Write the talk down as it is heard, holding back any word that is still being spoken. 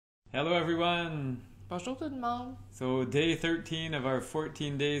Hello everyone! Bonjour tout le monde. So day 13 of our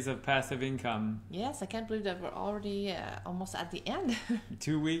 14 days of passive income. Yes, I can't believe that we're already almost at the end.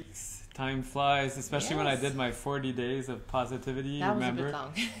 2 weeks, time flies, especially when I Yes. did my 40 days of positivity, That was a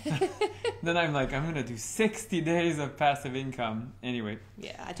remember? bit long. Then I'm like, I'm gonna do 60 days of passive income. Anyway,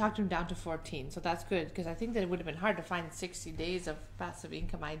 Yeah, I talked him down to 14, so that's good because I think that it would have been hard to find 60 days of passive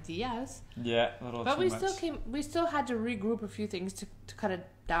income ideas. yeah, a little But too much. we still had to regroup a few things to cut it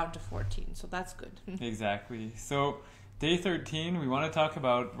down to 14, so that's good. Exactly. So, day 13, we want to talk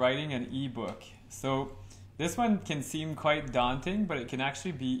about writing an ebook. So, this one can seem quite daunting, but it can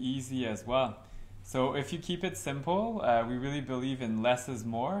actually be easy as well. So, if you keep it simple, we really believe in less is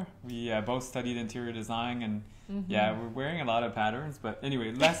more. We both studied interior design, and yeah, we're wearing a lot of patterns, but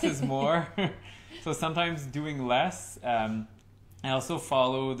anyway, less is more. So, sometimes doing less. I also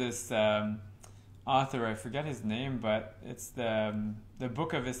follow this author, I forget his name, but it's the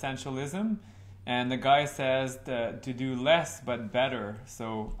Book of Essentialism, and the guy says to do less but better.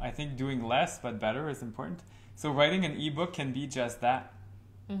 So I think doing less but better is important. So writing an ebook can be just that.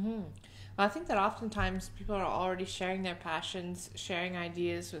 Well, I think that oftentimes people are already sharing their passions, sharing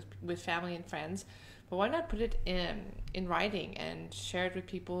ideas with family and friends, but why not put it in writing and share it with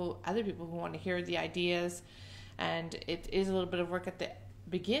other people who want to hear the ideas? And it is a little bit of work at the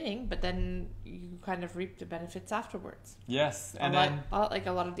beginning, but then you kind of reap the benefits afterwards. Yes, and Like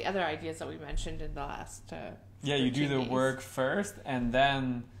a lot of the other ideas that we mentioned in the last. yeah, you do 13 the days. work first, and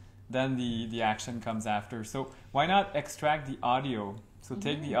then the action comes after. So why not extract the audio? So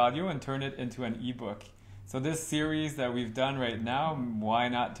take the audio and turn it into an ebook. So this series that we've done right now, why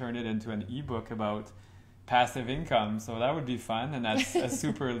not turn it into an ebook about passive income? So that would be fun, and that's a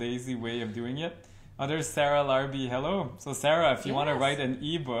super lazy way of doing it. Oh, there's Sarah Larby. Hello. So Sarah, if you want to Yes. write an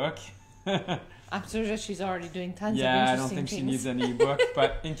ebook, I'm sure that she's already doing tons of yeah, I interesting don't think things. she needs an ebook.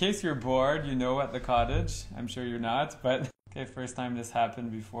 But in case you're bored, at the cottage. I'm sure you're not. But okay, first time this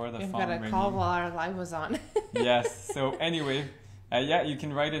happened before the We've phone got a ringing. call while our live was on. Yes. So anyway, yeah, you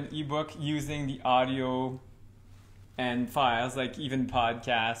can write an ebook using the audio and files, like even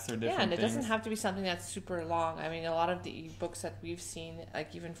podcasts or different Yeah, and it things. doesn't have to be something that's super long. I mean, a lot of the books that we've seen,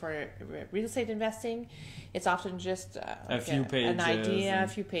 like even for real estate investing, it's often just like few an idea, pages a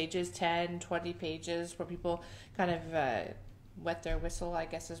few pages, 10, 20 pages, where people kind of wet their whistle, I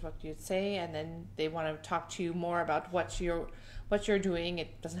guess is what you'd say, and then they want to talk to you more about what you're doing.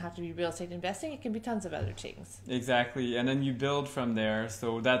 It doesn't have to be real estate investing. It can be tons of other things. Exactly, and then you build from there.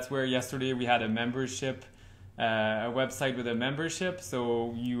 So that's where yesterday we had a membership, a website with a membership.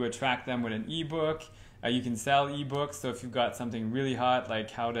 So you attract them with an ebook. You can sell ebooks. So if you've got something really hot, like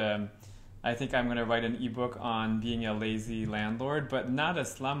I think I'm going to write an ebook on being a lazy landlord, but not a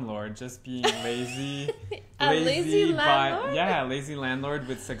slumlord, just being lazy. Lazy landlord? Yeah, lazy landlord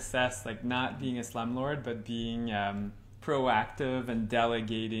with success, like not being a slumlord, but being proactive and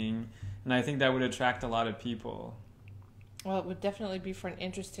delegating. And I think that would attract a lot of people. Well, it would definitely be for an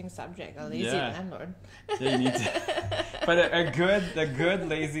interesting subject, a lazy Yeah. landlord. Yeah, you need to. But a good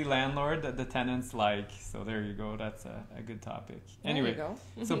lazy landlord that the tenants like. So there you go. That's a good topic. Anyway, There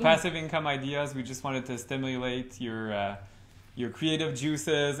you go. so passive income ideas. We just wanted to stimulate your creative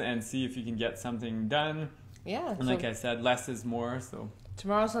juices and see if you can get something done. Yeah. And So like I said, less is more. So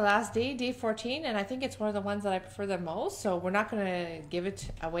tomorrow's the last day, day 14, and I think it's one of the ones that I prefer the most. So we're not going to give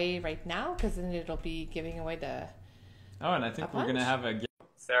it away right now because then it'll be giving away the. and I think A we're gonna bunch? have a.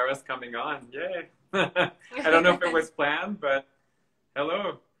 Sarah's coming on. Yay! I don't know if it was planned, but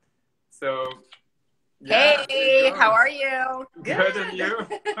hello. So. Yeah, there you Hey, go. how are you? Good, and you?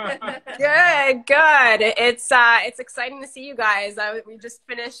 Good. It's exciting to see you guys. We just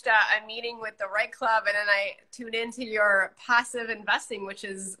finished a meeting with the Right Club, and then I tuned into your passive investing, which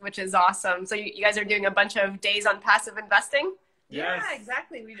is awesome. So you guys are doing a bunch of days on passive investing. Yes. Yeah,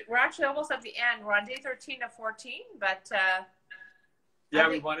 exactly. We're actually almost at the end. We're on day 13 of 14, but Yeah, I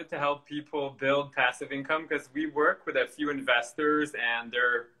we think- wanted to help people build passive income because we work with a few investors and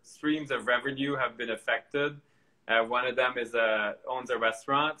their streams of revenue have been affected. One of them owns a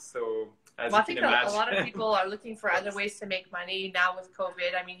restaurant, so as I you think can imagine. a lot of people are looking for other ways to make money now with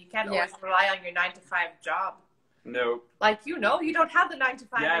COVID. I mean, you can't Yeah. always rely on your 9-to-5 job. No. Like, you don't have the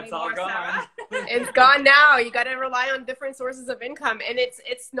 9-to-5 Yeah, it's all anymore, gone. Sarah. It's gone now. You got to rely on different sources of income, and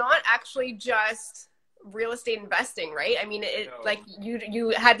it's not actually just real estate investing, right? I mean, No. like you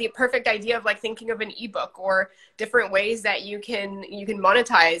had the perfect idea of like thinking of an ebook or different ways that you can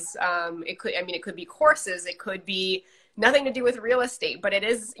monetize. It could be courses, it could be nothing to do with real estate, but it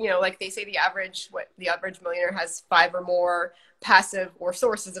is, like they say the average millionaire has 5 or more passive or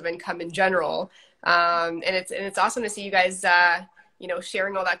sources of income in general. And it's awesome to see you guys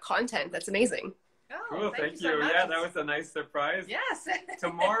sharing all that content. That's amazing. Oh, Cool, thank you. so much. Yeah, that was a nice surprise. Yes.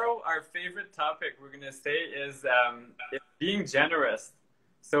 Tomorrow, our favorite topic we're going to say is being generous.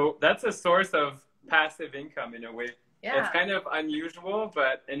 So that's a source of passive income in a way. Yeah. It's kind of unusual,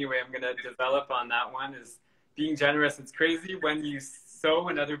 but anyway, I'm going to develop on that one is being generous. It's crazy when you sow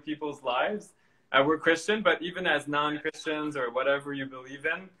in other people's lives. We're Christian, but even as non-Christians or whatever you believe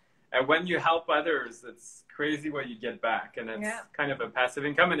in, when you help others, it's crazy what you get back. And it's kind of a passive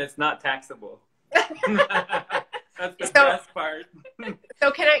income, and it's not taxable. That's the best part. So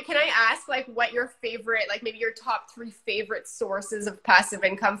can I ask like what your favorite, like maybe your top 3 favorite sources of passive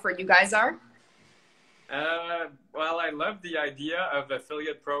income for you guys are? Well, I love the idea of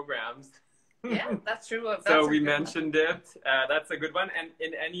affiliate programs. Yeah, that's true. So we mentioned it. That's a good one. And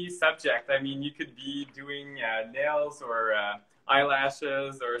in any subject, I mean, you could be doing nails or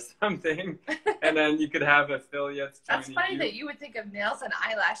eyelashes or something, and then you could have affiliates. That's funny that you would think of nails and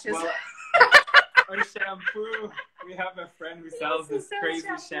eyelashes. Well, or shampoo. We have a friend who sells this crazy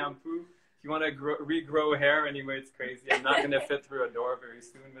shampoo. If you want to regrow hair, anyway, it's crazy. I'm not going to fit through a door very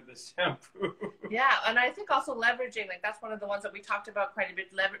soon with this shampoo. Yeah, and I think also leveraging, like that's one of the ones that we talked about quite a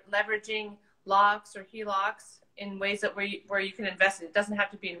bit, leveraging locks or HELOCs in ways that where you can invest. It doesn't have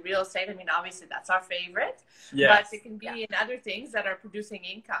to be in real estate. I mean, obviously that's our favorite, but it can be in other things that are producing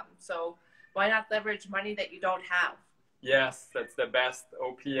income. So why not leverage money that you don't have? Yes, that's the best.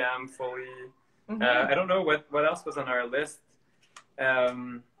 OPM fully. I don't know what else was on our list.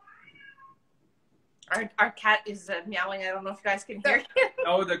 Our cat is meowing. I don't know if you guys can hear.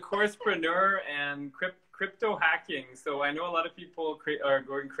 Oh, the coursepreneur and crypto hacking. So I know a lot of people are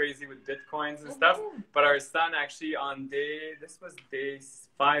going crazy with Bitcoins and stuff, but our son actually this was day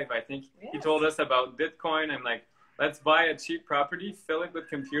 5, I think, he told us about Bitcoin. I'm like, let's buy a cheap property, fill it with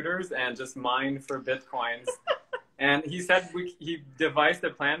computers, and just mine for Bitcoins. And he said he devised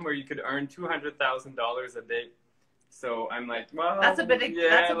a plan where you could earn $200,000 a day. So I'm like, well, that's a bit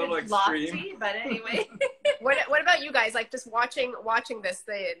extreme. lofty, but anyway. What about you guys? Like just watching this,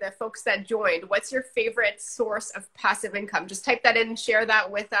 the folks that joined. What's your favorite source of passive income? Just type that in and share that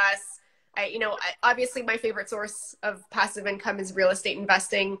with us. Obviously my favorite source of passive income is real estate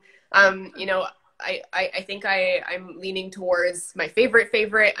investing. I think I'm leaning towards my favorite.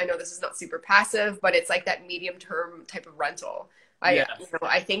 I know this is not super passive, but it's like that medium term type of rental. I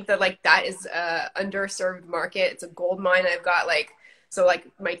think that like that is a underserved market. It's a gold mine. I've got like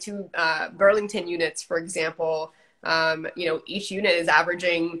my 2 Burlington units, for example, each unit is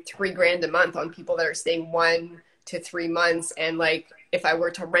averaging $3,000 a month on people that are staying 1 to 3 months. And like, if I were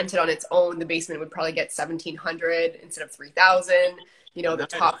to rent it on its own, the basement would probably get $1,700 instead of $3,000. The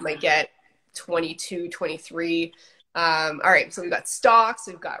top might get 22, 23. All right, so we've got stocks,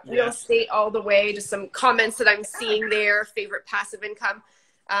 we've got real estate all the way. Just some comments that I'm seeing there. Favorite passive income.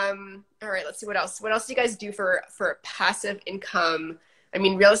 All right, let's see what else. What else do you guys do for passive income? I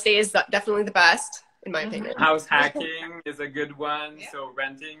mean, real estate is definitely the best, in my opinion. House hacking is a good one. So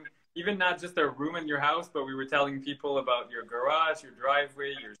renting, even not just a room in your house, but we were telling people about your garage, your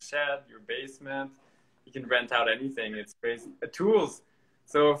driveway, your shed, your basement. You can rent out anything. It's crazy. Tools.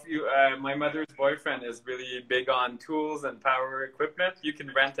 So if my mother's boyfriend is really big on tools and power equipment, you can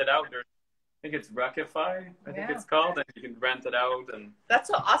rent it out. I think it's Rockify, I think it's called, and you can rent it out. And that's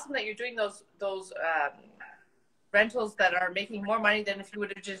so awesome that you're doing those rentals that are making more money than if you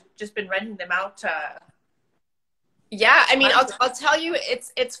would have just been renting them out. Yeah, I mean, I'll tell you,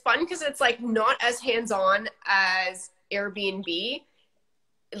 it's fun because it's like not as hands-on as Airbnb.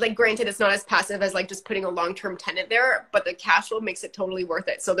 Like, granted, it's not as passive as like just putting a long-term tenant there, but the cash flow makes it totally worth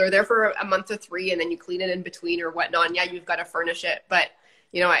it. So they're there for a month or 3, and then you clean it in between or whatnot. And yeah, you've got to furnish it, but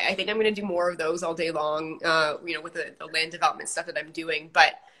I think I'm going to do more of those all day long. With the land development stuff that I'm doing,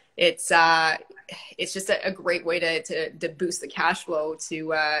 but it's just a great way to boost the cash flow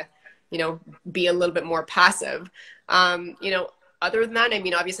to be a little bit more passive. Other than that, I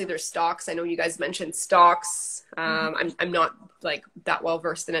mean, obviously there's stocks. I know you guys mentioned stocks. I'm not like that well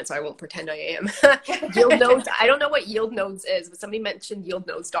versed in it, so I won't pretend I am. Yield nodes. I don't know what yield nodes is, but somebody mentioned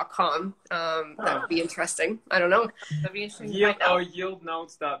yieldnodes.com. That would be interesting. I don't know.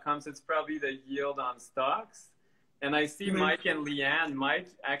 Yieldnodes.com. So it's probably the yield on stocks. And I see Mike and Leanne. Mike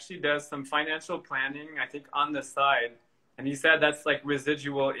actually does some financial planning, I think, on the side. And he said that's like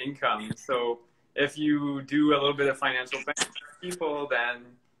residual income. So if you do a little bit of financial planning for people, then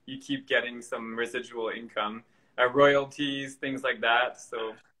you keep getting some residual income, royalties, things like that.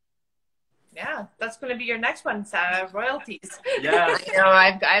 So Yeah, that's going to be your next one, Sarah. Royalties. Yeah. I know,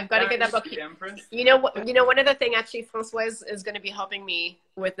 I've got to get that book. The Empress. You know what? You know, one other thing actually, Francois is going to be helping me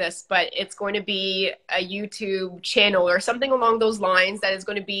with this, but it's going to be a YouTube channel or something along those lines that is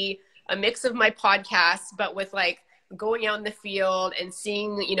going to be a mix of my podcasts, but with like going out in the field and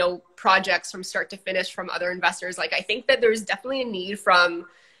seeing, you know, projects from start to finish from other investors. Like, I think that there's definitely a need from,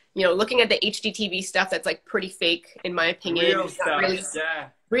 you know, looking at the HGTV stuff that's like pretty fake, in my opinion. Real It's not stuff. really Yeah.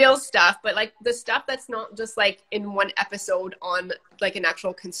 real stuff, but like the stuff that's not just like in one episode on like an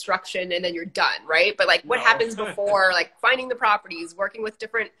actual construction and then you're done, right? But like what No. happens before, like finding the properties, working with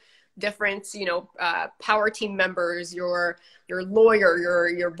different, you know, power team members, your lawyer,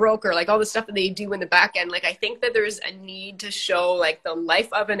 your broker, like all the stuff that they do in the back end. Like, I think that there's a need to show like the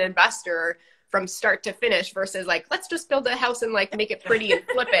life of an investor from start to finish versus like, let's just build a house and like make it pretty and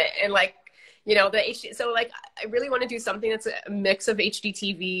flip it. And like, you know, so like, I really want to do something that's a mix of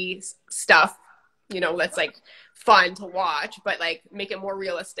HGTV stuff, you know, that's like fun to watch, but like make it more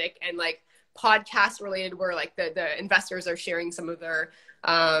realistic, and like podcast related where like the investors are sharing some of their,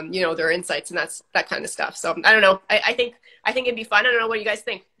 you know, their insights and that kind of stuff. So I don't know. I think it'd be fun. I don't know what you guys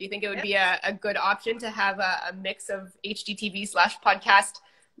think. Do you think it would be a good option to have a mix of HGTV/podcast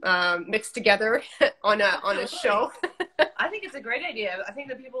mixed together on a show? I think it's a great idea. I think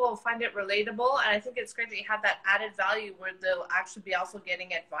that people will find it relatable, and I think it's great that you have that added value where they'll actually be also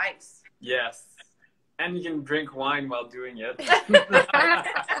getting advice. Yes. And you can drink wine while doing it.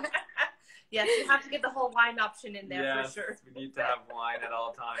 Yes, you have to get the whole wine option in there, yes, for sure. We need to have wine at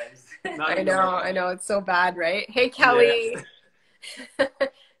all times. I know. It's so bad, right? Hey, Kelly. Yes.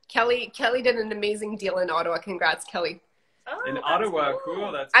 Kelly did an amazing deal in Ottawa. Congrats, Kelly. Oh, in Ottawa,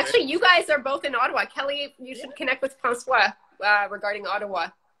 cool. That's actually great. You guys are both in Ottawa. Kelly, you should connect with Francois regarding Ottawa.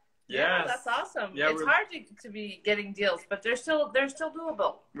 Yeah, Yes. that's awesome. Yeah, it's hard to be getting deals, but they're still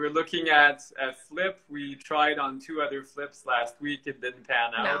doable. We're looking at a flip. We tried on 2 other flips last week. It didn't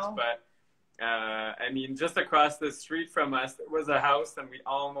pan out, but I mean, just across the street from us, there was a house, and we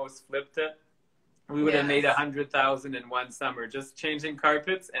almost flipped it. We would have made 100,000 in one summer just changing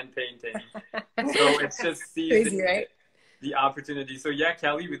carpets and painting. So it's just seizing crazy, right? the opportunity. So yeah,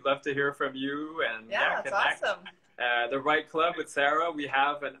 Kelly, we'd love to hear from you, and that's connect. awesome. The Right Club with Sarah, we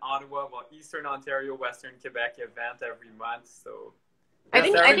have an Ottawa, Eastern Ontario, Western Quebec event every month. So I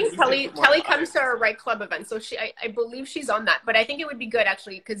think Kelly Kelly comes to our Right Club event, so I believe she's on that. But I think it would be good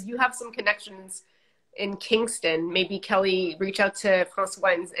actually, because you have some connections in Kingston. Maybe Kelly reach out to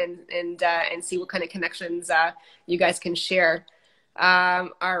Francois and see what kind of connections you guys can share.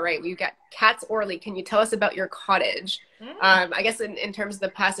 All right, we've got Katz Orley. Can you tell us about your cottage? I guess in terms of the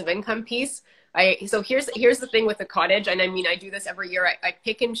passive income piece, so here's the thing with the cottage, and I mean, I do this every year. I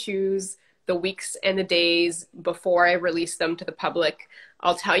pick and choose the weeks and the days before I release them to the public.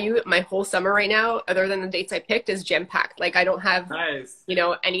 I'll tell you, my whole summer right now, other than the dates I picked, is jam packed. Like, I don't have you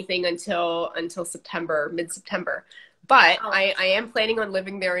know, anything until September, mid-September. But I am planning on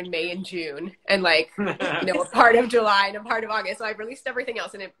living there in May and June, and like, you know, a part of July and a part of August. So I've released everything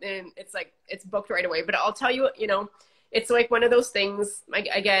else, and it's like, it's booked right away. But I'll tell you, you know, it's like one of those things.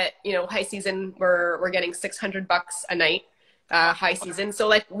 I get, you know, high season, we're getting $600 a night, high season. So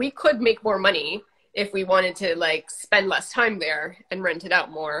like, we could make more money if we wanted to like spend less time there and rent it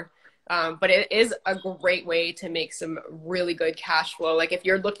out more. But it is a great way to make some really good cash flow. Like, if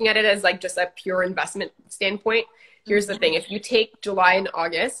you're looking at it as like just a pure investment standpoint, here's the thing. If you take July and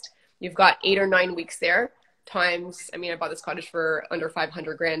August, you've got 8 or 9 weeks there times, I mean, I bought this cottage for under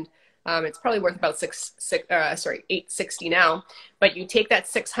 500 grand. It's probably worth about 860 now, but you take that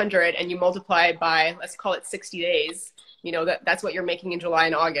 600 and you multiply by, let's call it 60 days. You know, that's what you're making in July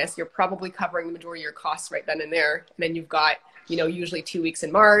and August. You're probably covering the majority of your costs right then and there. And then you've got, you know, usually 2 weeks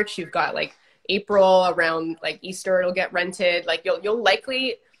in March. You've got like April around like Easter, it'll get rented. Like, you'll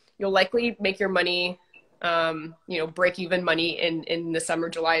likely make your money, you know, break even money in the summer,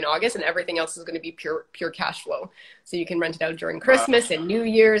 July and August, and everything else is going to be pure cash flow. So you can rent it out during Christmas and New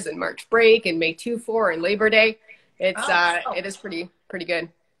Year's and March break and May 2-4 and Labor Day. It is pretty good.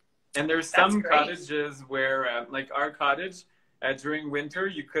 And there's some cottages where, like our cottage, during winter,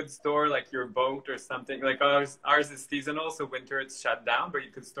 you could store like your boat or something. Like ours is seasonal, so winter it's shut down, but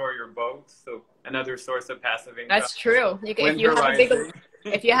you could store your boat. So another source of passive income. That's true. You can,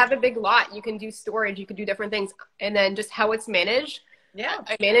 if you have a big lot, you can do storage. You can do different things, and then just how it's managed. Yeah,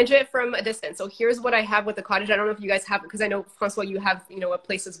 I manage it from a distance. So here's what I have with the cottage. I don't know if you guys have, because I know, Francois, you have, you know, a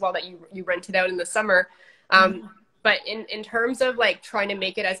place as well that you rent it out in the summer. But in terms of like trying to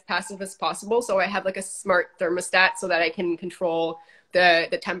make it as passive as possible, so I have like a smart thermostat so that I can control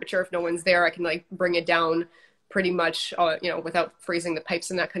the temperature. If no one's there, I can like bring it down pretty much, without freezing the pipes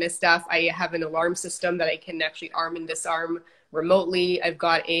and that kind of stuff. I have an alarm system that I can actually arm and disarm remotely. I've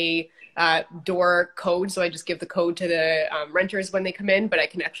got a door code, so I just give the code to the renters when they come in, but I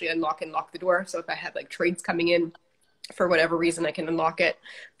can actually unlock and lock the door. So if I have like trades coming in for whatever reason, I can unlock it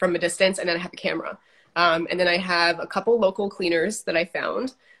from a distance, and then I have a camera. And then I have a couple local cleaners that I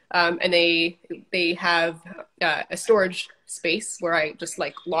found, and they have a storage space where I just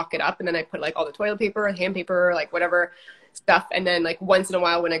like lock it up, and then I put like all the toilet paper, hand paper, like whatever stuff. And then like once in a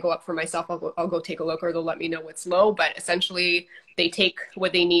while when I go up for myself, I'll go take a look, or they'll let me know what's low. But essentially they take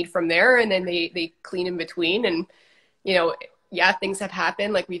what they need from there, and then they clean in between. And, yeah, things have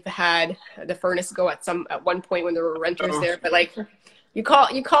happened. Like we've had the furnace go at one point when there were renters there, but like you call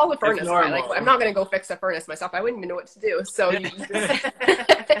the furnace guy. Like, I'm not going to go fix a furnace myself. I wouldn't even know what to do. So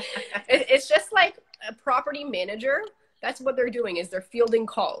it's just like a property manager. That's what they're doing, is they're fielding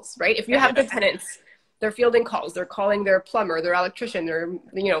calls, right? If you have good tenants, they're fielding calls. They're calling their plumber, their electrician,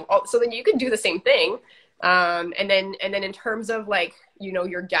 so then you can do the same thing. And then in terms of like,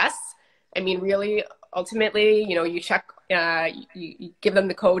 your guests, I mean, really, ultimately, you check, you give them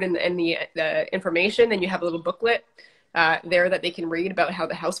the code and the information, then you have a little booklet there that they can read about how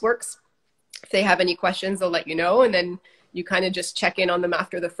the house works. If they have any questions, they'll let you know. And then you kind of just check in on them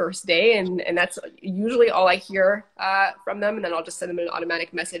after the first day. And that's usually all I hear from them. And then I'll just send them an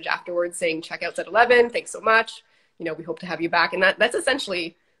automatic message afterwards saying, checkout's at 11. Thanks so much. We hope to have you back. And that's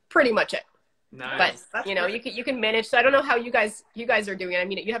essentially pretty much it. Nice. But you can manage. So I don't know how you guys are doing it. I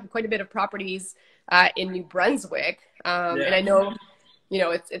mean, you have quite a bit of properties in New Brunswick, and I know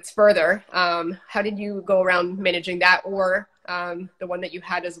it's further. How did you go around managing that, or the one that you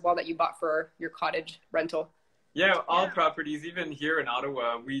had as well that you bought for your cottage rental? Yeah, all properties, even here in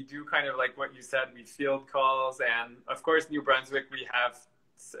Ottawa, we do kind of like what you said. We field calls, and of course, New Brunswick, we have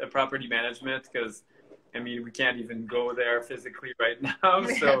a property management because, I mean, we can't even go there physically right now.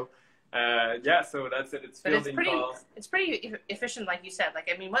 So. So that's it. It's fielding calls. It's pretty efficient, like you said.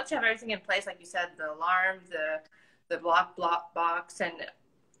 Like, I mean, once you have everything in place, like you said, the alarm, the block box, and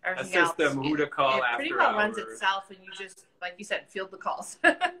everything else, a system, who to call it after pretty well hours. runs itself, and you just, like you said, field the calls.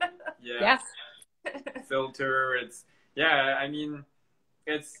 Yeah. Filter. I mean,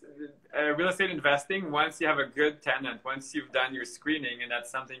 it's real estate investing. Once you have a good tenant, once you've done your screening, and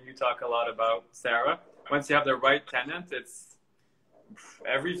that's something you talk a lot about, Sarah. Once you have the right tenant, it's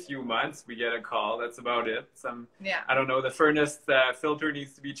every few months we get a call. That's about it. I don't know, the furnace filter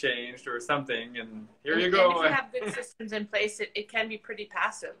needs to be changed or something, and here you go. And if you have good systems in place, it can be pretty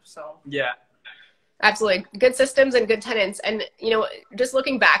passive. So yeah, absolutely, good systems and good tenants. And just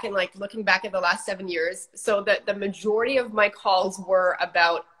looking back at the last 7 years, so the majority of my calls were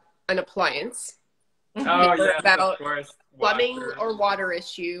about an appliance. About of course. Plumbing or water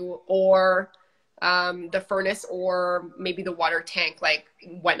issue, or the furnace, or maybe the water tank like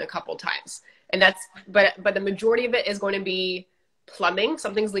went a couple times. And but the majority of it is going to be plumbing.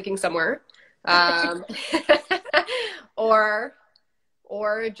 Something's leaking somewhere. Or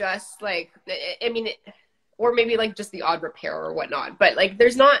just like, I mean, or maybe like just the odd repair or whatnot. But like,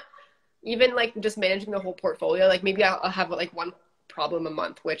 there's not even like just managing the whole portfolio. Like maybe I'll have like one problem a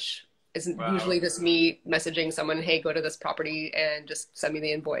month, which isn't usually just me messaging someone, hey, go to this property and just send me the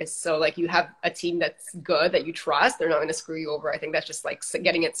invoice. So like, you have a team that's good, that you trust. They're not going to screw you over. I think that's just like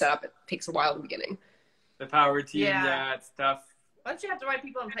getting it set up. It takes a while in the beginning. The power team, it's tough. Once you have the right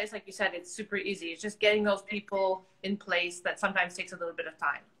people in place, like you said, it's super easy. It's just getting those people in place that sometimes takes a little bit of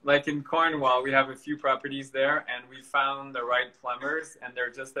time. Like in Cornwall, we have a few properties there, and we found the right plumbers, and they're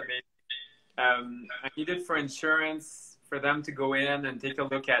just amazing. I needed for insurance for them to go in and take a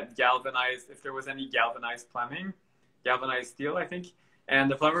look at galvanized, if there was any galvanized plumbing, galvanized steel, I think.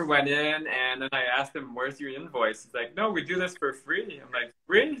 And the plumber went in, and then I asked him, where's your invoice? He's like, no, we do this for free. I'm like,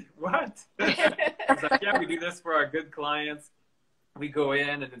 free? What? He's like, yeah, we do this for our good clients. We go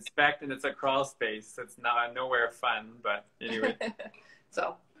in and inspect, and it's a crawl space. It's not nowhere fun, but anyway.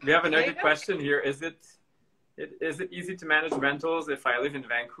 So we have another question here. Is it easy to manage rentals if I live in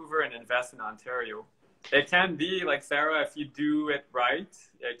Vancouver and invest in Ontario? It can be, like Sarah, if you do it right,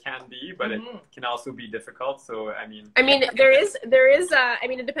 it can be, but it can also be difficult. So, I mean, there is,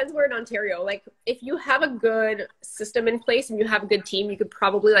 it depends where in Ontario. Like, if you have a good system in place and you have a good team, you could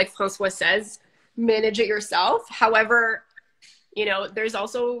probably, like Francois says, manage it yourself. However, there's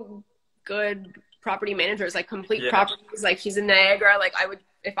also good property managers, like Complete Properties. Like, she's in Niagara. Like,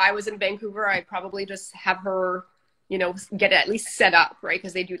 if I was in Vancouver, I'd probably just have her, get it at least set up, right?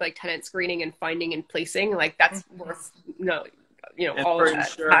 Because they do like tenant screening and finding and placing. Like, that's worth, and all for of that.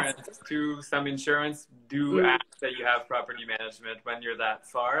 Insurance too, some insurance do ask that you have property management when you're that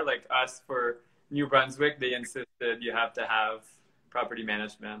far. Like us, for New Brunswick, they insisted you have to have property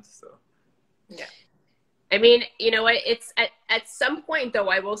management. So yeah. I mean, you know what? It's at some point, though,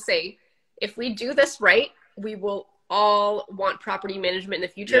 I will say, if we do this right, we will all want property management in the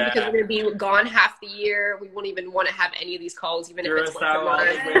future because we're going to be gone half the year. We won't even want to have any of these calls, even if it's once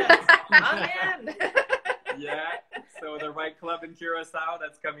a month. Yeah. So the Right Club in Curacao,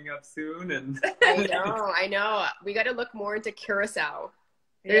 that's coming up soon. And I know. We got to look more into Curacao.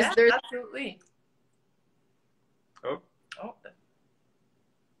 There's absolutely. Oh.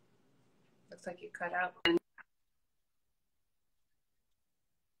 Looks like you cut out.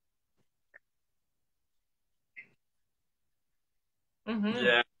 Mm-hmm.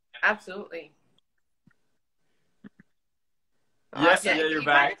 Yeah. Absolutely. Yes, yeah, you're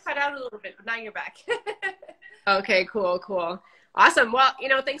back. You cut out a little bit, but now you're back. Okay, cool. Awesome. Well, you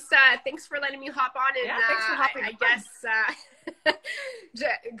know, thanks for letting me hop on. And thanks for hopping I guess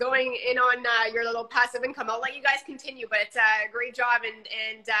going in on your little passive income. I'll let you guys continue, but it's a great job and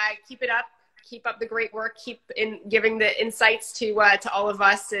keep it up. Keep up the great work. Keep giving the insights to all of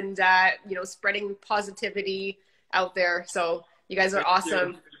us and you know, spreading positivity out there. So you guys are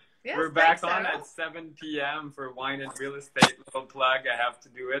awesome. Yes, we're back on at 7 p.m. for Wine and Real Estate. Little plug, I have to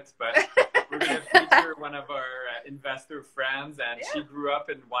do it, but we're going to feature one of our investor friends, and she grew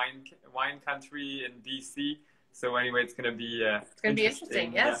up in wine country in BC. So anyway, it's going to be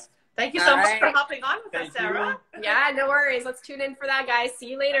interesting. Yes. Yeah. Thank you so much for hopping on with us, Sarah. Yeah, no worries. Let's tune in for that, guys. See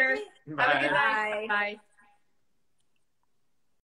you later. Bye. Have a good night. Bye.